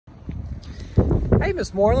Hey,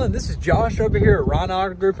 Miss Moreland, this is Josh over here at Ryan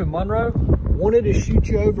Auto Group in Monroe. Wanted to shoot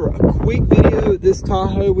you over a quick video of this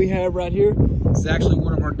Tahoe we have right here. It's actually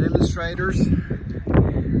one of our demonstrators.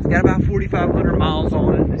 It's got about 4,500 miles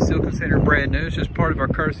on it. It's still considered brand new. It's just part of our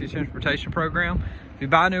courtesy transportation program. If you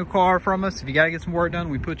buy a new car from us, if you got to get some work done,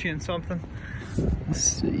 we put you in something. Let's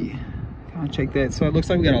see. I'll check that. So it looks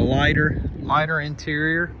like we got a lighter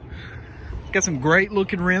interior. Got some great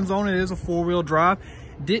looking rims on it. It is a 4-wheel drive.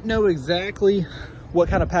 Didn't know exactly what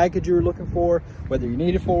kind of package you were looking for, whether you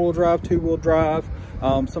needed 4-wheel drive, 2-wheel drive,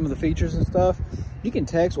 some of the features and stuff. You can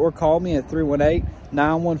text or call me at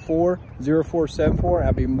 318-914-0474.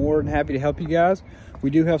 I'd be more than happy to help you guys.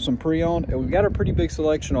 We do have some pre-owned, and we've got a pretty big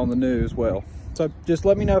selection on the new as well. So just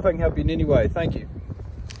let me know if I can help you in any way. Thank you.